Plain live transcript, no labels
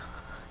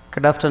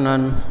Good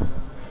afternoon.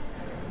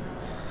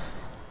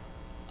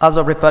 As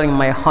I'm preparing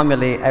my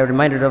homily, I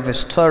reminded of a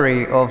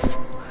story of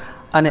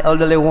an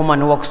elderly woman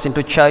who walks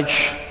into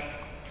church.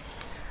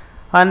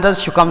 And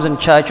as she comes in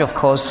church, of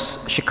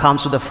course, she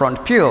comes to the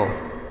front pew.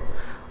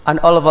 And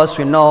all of us,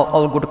 we know,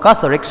 all good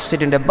Catholics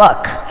sit in the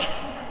back.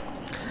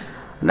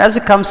 And as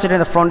he comes sitting in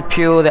the front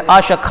pew, the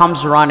usher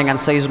comes running and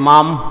says,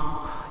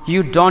 "Mom,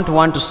 you don't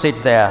want to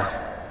sit there."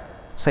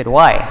 I said,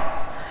 "Why?"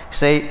 He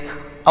said,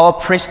 "Our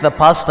priest, the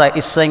pastor,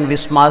 is saying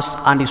this mass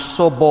and it's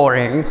so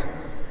boring.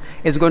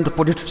 He's going to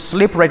put you to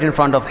sleep right in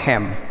front of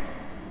him."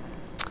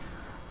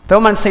 The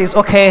woman says,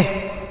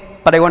 "Okay,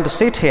 but I want to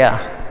sit here."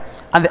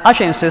 And the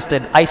usher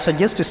insisted, "I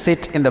suggest you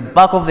sit in the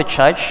back of the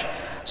church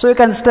so you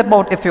can step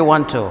out if you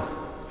want to."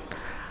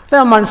 The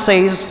woman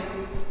says,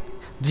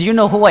 "Do you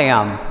know who I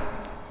am?"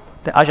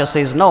 The usher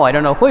says, "No, I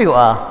don't know who you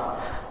are."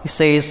 He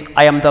says,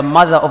 "I am the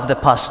mother of the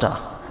pastor."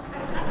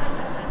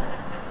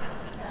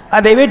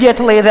 And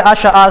immediately the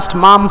usher asked,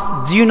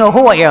 "Mom, do you know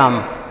who I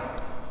am?"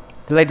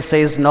 The lady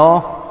says,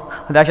 "No."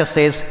 And the usher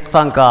says,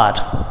 "Thank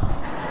God."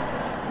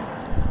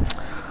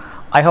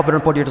 I hope I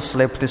don't put you to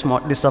sleep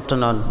this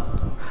afternoon.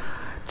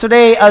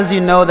 Today, as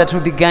you know, that we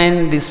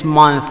began this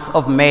month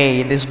of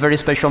May, this very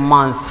special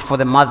month for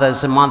the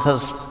mothers,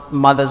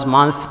 Mother's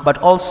Month, but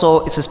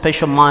also it's a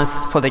special month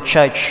for the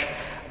church,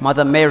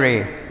 Mother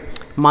Mary,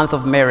 month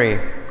of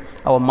Mary,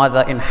 our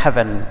mother in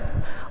heaven.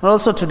 And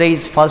also today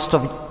is 1st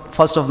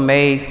of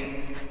May.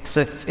 It's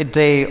a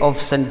day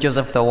of St.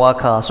 Joseph the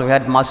Worker. So we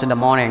had Mass in the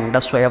morning.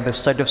 That's why I have the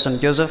study of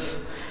St. Joseph.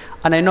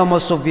 And I know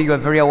most of you are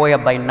very aware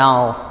by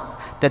now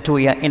that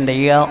we are in the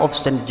year of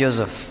St.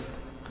 Joseph.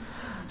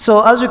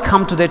 So as we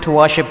come today to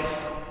worship,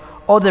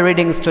 all the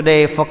readings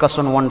today focus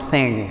on one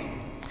thing: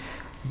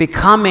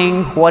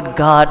 becoming what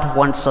God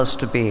wants us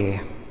to be.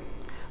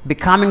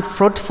 Becoming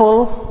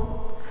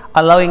fruitful,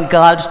 allowing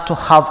God to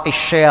have a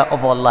share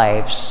of our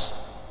lives.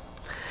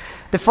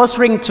 The first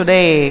reading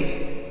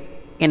today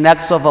in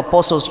Acts of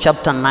Apostles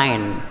chapter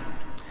 9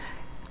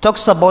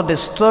 talks about the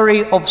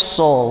story of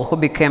Saul who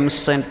became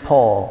St.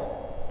 Paul.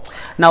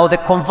 Now the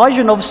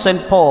conversion of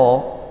St.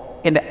 Paul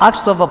in the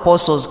Acts of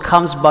Apostles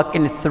comes back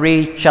in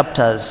 3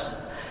 chapters.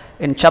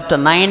 In chapter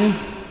 9,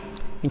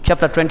 in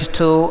chapter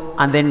 22,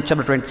 and then in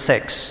chapter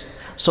 26.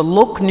 So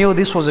Luke knew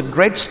this was a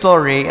great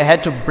story. I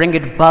had to bring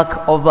it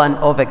back over and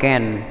over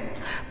again.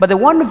 But the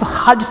one we've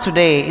heard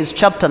today is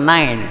chapter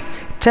 9.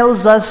 It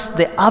tells us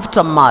the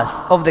aftermath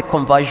of the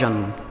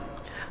conversion.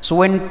 So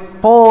when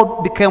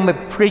Paul became a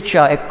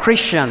preacher, a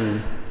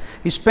Christian,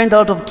 he spent a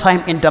lot of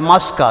time in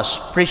Damascus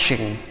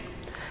preaching.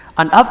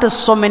 And after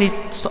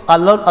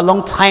a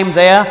long time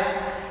there,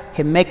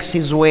 he makes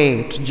his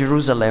way to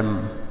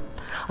Jerusalem.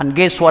 And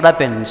guess what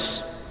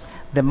happens?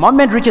 The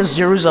moment he reaches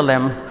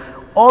Jerusalem,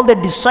 all the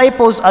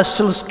disciples are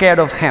still scared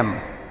of him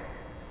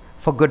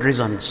for good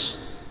reasons.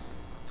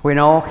 We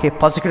know he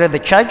persecuted the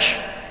church.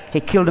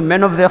 He killed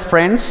many of their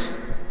friends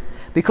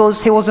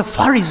because he was a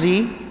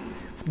Pharisee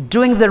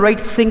doing the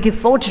right thing he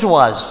thought it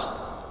was,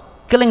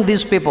 killing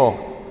these people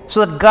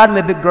so that God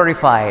may be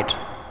glorified.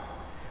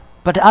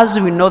 But as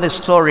we know the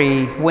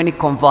story, when he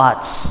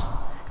converts,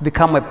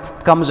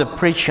 becomes a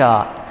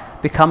preacher,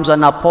 becomes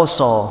an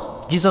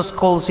apostle, Jesus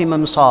calls him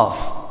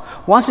himself.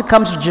 Once he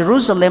comes to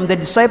Jerusalem, the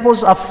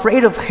disciples are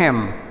afraid of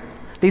him.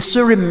 They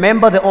still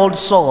remember the old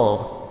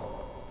Saul.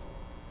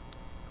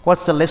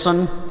 What's the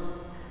lesson?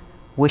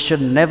 We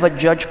should never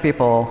judge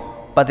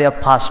people by their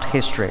past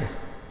history,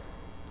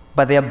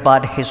 by their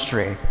bad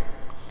history.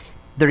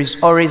 There is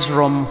always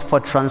room for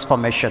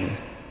transformation.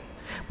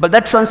 But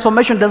that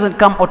transformation doesn't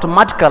come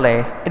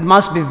automatically. It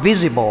must be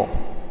visible.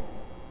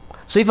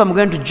 So if I'm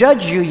going to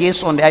judge you,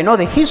 yes, I know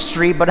the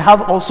history, but I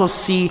have also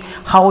see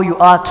how you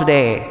are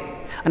today.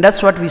 And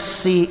that's what we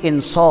see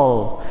in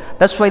Saul.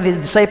 That's why the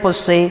disciples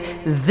say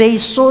they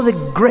saw the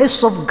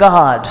grace of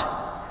God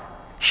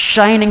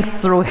shining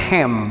through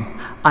him,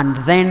 and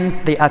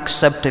then they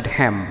accepted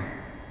him.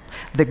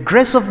 The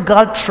grace of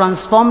God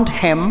transformed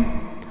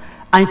him,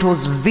 and it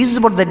was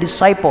visible to the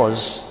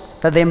disciples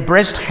that they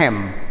embraced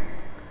him,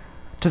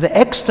 to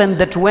the extent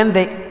that when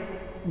the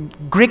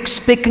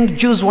Greek-speaking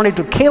Jews wanted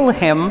to kill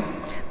him,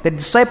 the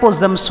disciples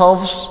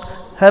themselves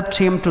helped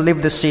him to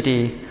leave the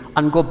city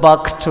and go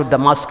back to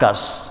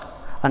Damascus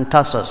and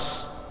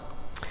Tarsus.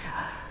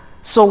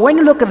 So when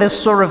you look at the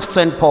story of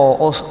St. Paul,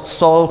 or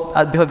Saul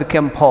before he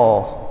became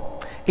Paul,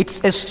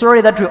 it's a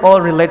story that we all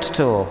relate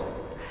to.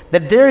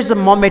 That there is a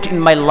moment in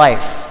my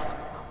life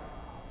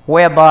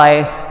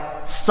whereby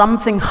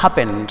something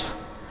happened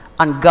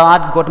and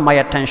God got my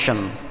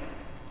attention.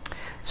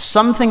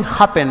 Something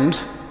happened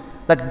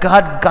that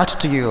God got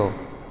to you.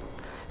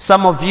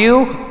 Some of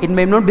you, it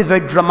may not be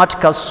very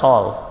dramatic as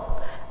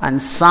Saul,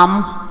 and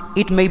some,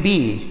 it may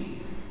be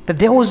that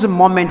there was a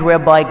moment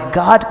whereby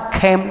God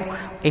came,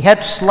 he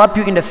had to slap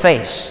you in the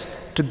face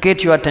to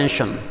get your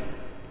attention.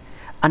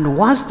 And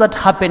once that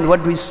happened,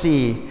 what we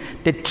see?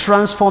 The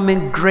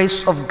transforming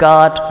grace of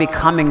God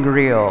becoming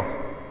real.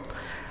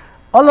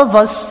 All of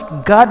us,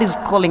 God is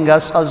calling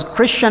us as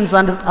Christians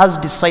and as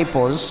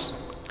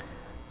disciples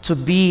to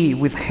be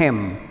with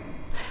him.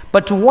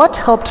 But what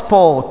helped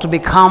Paul to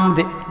become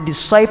the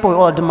disciple we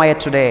all admire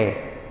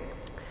today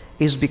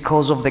is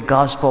because of the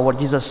gospel, what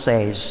Jesus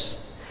says.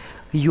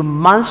 You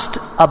must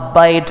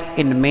abide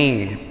in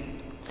me.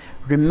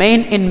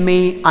 Remain in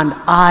me and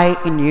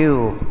I in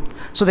you.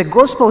 So the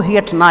gospel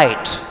here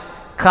tonight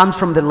comes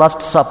from the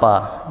Last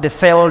Supper, the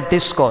farewell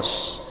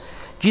discourse.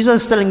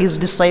 Jesus is telling his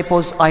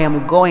disciples, I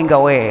am going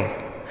away.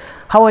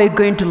 How are you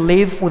going to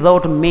live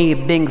without me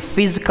being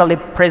physically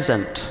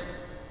present?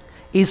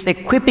 He's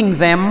equipping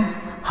them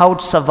how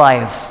to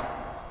survive.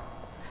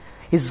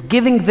 He's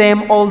giving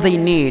them all they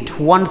need.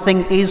 One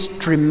thing is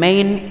to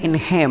remain in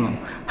him.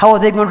 How are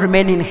they going to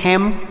remain in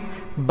him?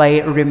 By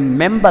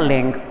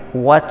remembering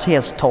what he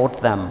has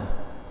taught them.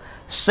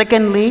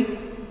 Secondly,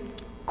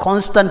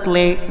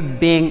 constantly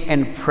being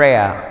in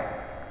prayer.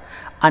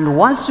 And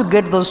once you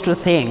get those two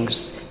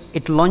things,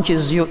 it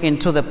launches you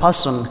into the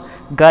person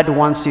God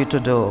wants you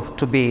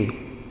to be.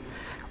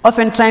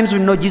 Oftentimes we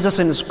know Jesus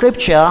in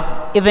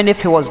Scripture, even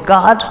if he was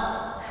God,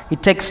 he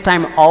takes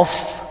time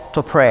off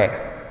to pray.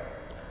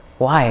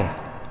 Why?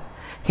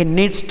 He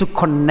needs to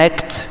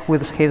connect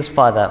with his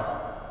Father.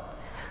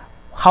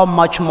 How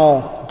much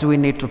more do we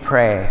need to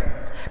pray?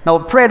 Now,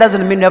 prayer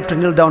doesn't mean you have to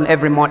kneel down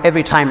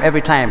every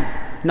time.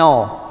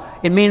 No,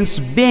 it means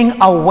being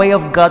aware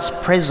of God's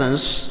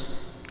presence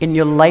in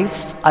your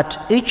life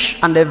at each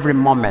and every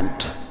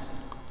moment.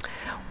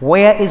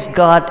 Where is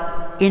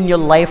God in your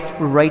life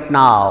right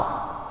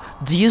now?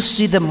 Do you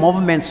see the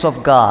movements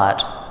of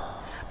God?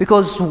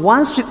 Because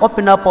once we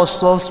open up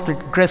ourselves to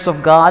the grace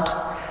of God,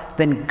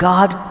 then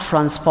God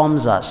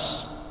transforms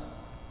us.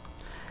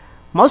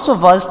 Most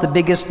of us, the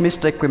biggest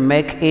mistake we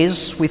make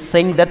is we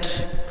think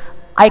that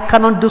I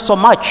cannot do so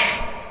much.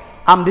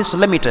 I'm this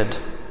limited.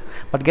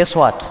 But guess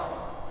what?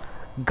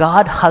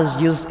 God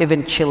has used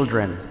even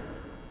children.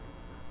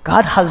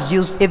 God has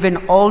used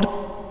even old,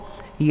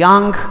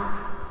 young,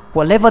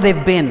 whatever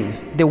they've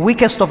been, the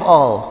weakest of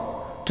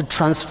all, to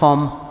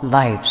transform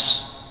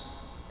lives.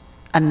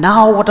 And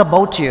now what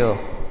about you?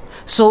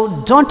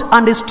 So don't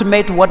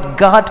underestimate what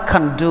God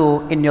can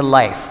do in your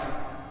life.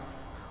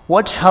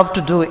 What you have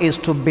to do is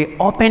to be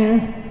open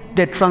to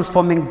the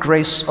transforming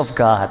grace of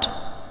God.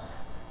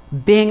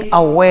 Being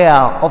aware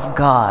of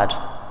God.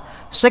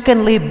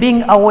 Secondly,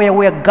 being aware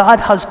where God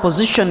has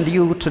positioned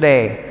you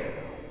today.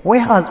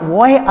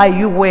 Why are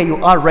you where you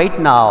are right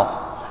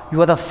now?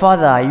 You are the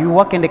father, you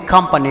work in the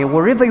company,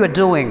 wherever you're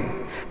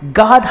doing.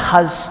 God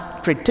has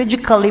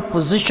strategically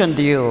positioned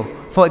you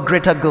for a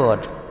greater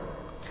good.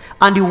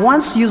 And he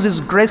wants to use his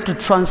grace to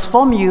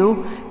transform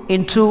you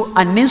into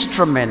an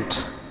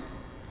instrument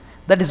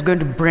that is going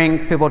to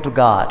bring people to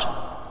God.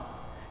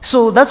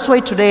 So that's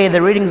why today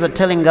the readings are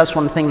telling us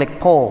one thing, like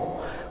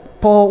Paul.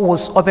 Paul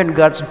was open to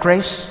God's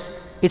grace.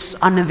 It's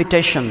an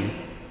invitation.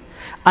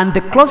 And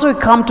the closer we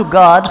come to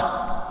God,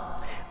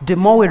 the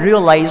more we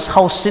realize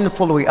how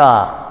sinful we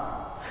are.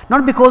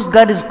 Not because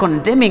God is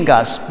condemning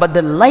us, but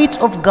the light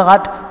of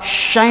God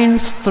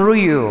shines through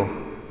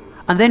you.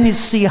 And then you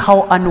see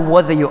how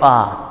unworthy you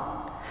are.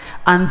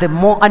 And the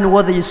more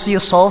unworthy you see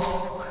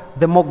yourself,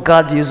 the more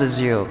God uses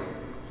you.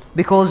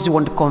 Because you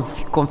want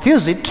to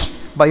confuse it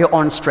by your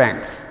own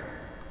strength.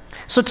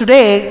 So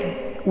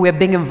today, we are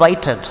being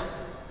invited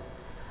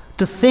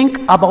to think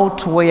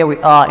about where we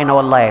are in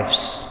our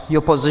lives,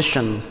 your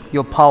position,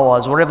 your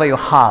powers, whatever you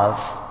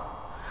have.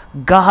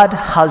 God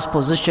has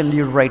positioned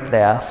you right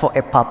there for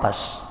a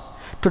purpose.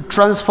 To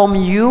transform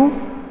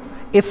you,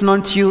 if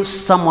not you,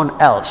 someone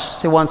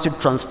else. He wants you to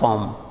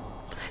transform.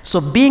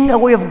 So being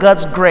aware of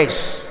God's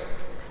grace,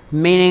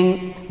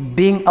 meaning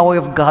being aware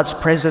of God's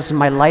presence in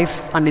my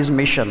life and his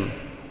mission.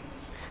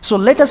 So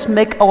let us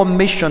make our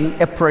mission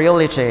a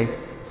priority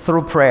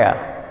through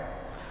prayer.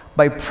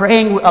 By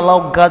praying, we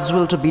allow God's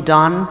will to be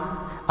done,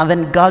 and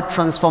then God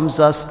transforms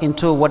us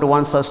into what he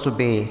wants us to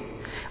be.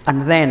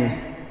 And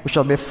then we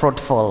shall be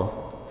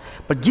fruitful.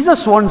 But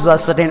Jesus warns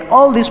us that in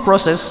all this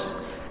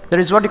process, there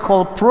is what he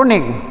calls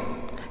pruning.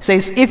 He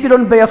says, if you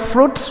don't bear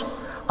fruit,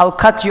 I'll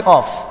cut you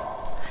off.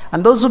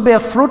 And those who bear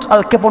fruit,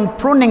 I'll keep on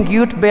pruning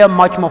you to bear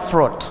much more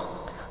fruit.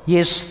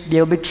 Yes,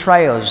 there will be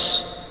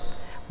trials.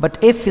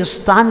 But if you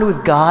stand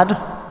with God,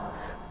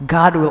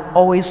 God will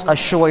always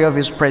assure you of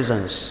his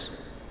presence.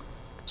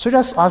 So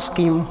just ask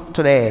him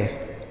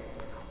today,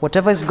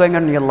 whatever is going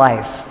on in your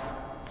life.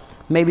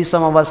 Maybe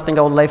some of us think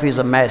our life is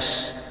a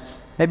mess.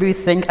 Maybe we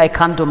think I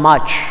can't do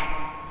much.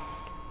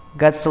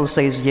 God still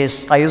says,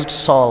 yes, I used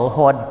Saul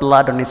who had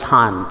blood on his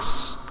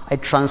hands. I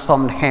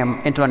transformed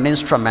him into an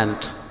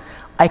instrument.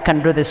 I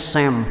can do the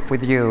same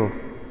with you.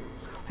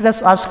 Let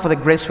us ask for the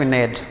grace we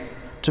need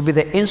to be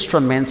the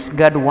instruments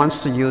God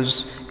wants to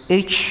use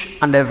each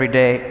and every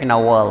day in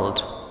our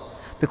world.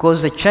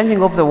 Because the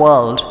changing of the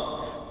world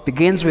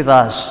begins with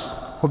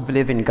us who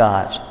believe in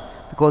God.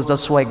 Because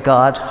that's why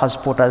God has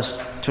put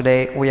us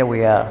today where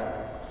we are.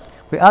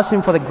 We ask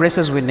him for the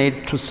graces we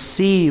need to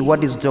see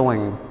what he's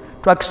doing,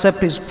 to accept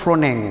his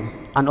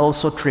pruning, and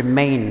also to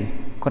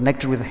remain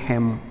connected with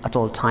him at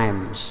all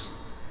times.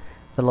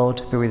 The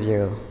Lord be with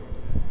you.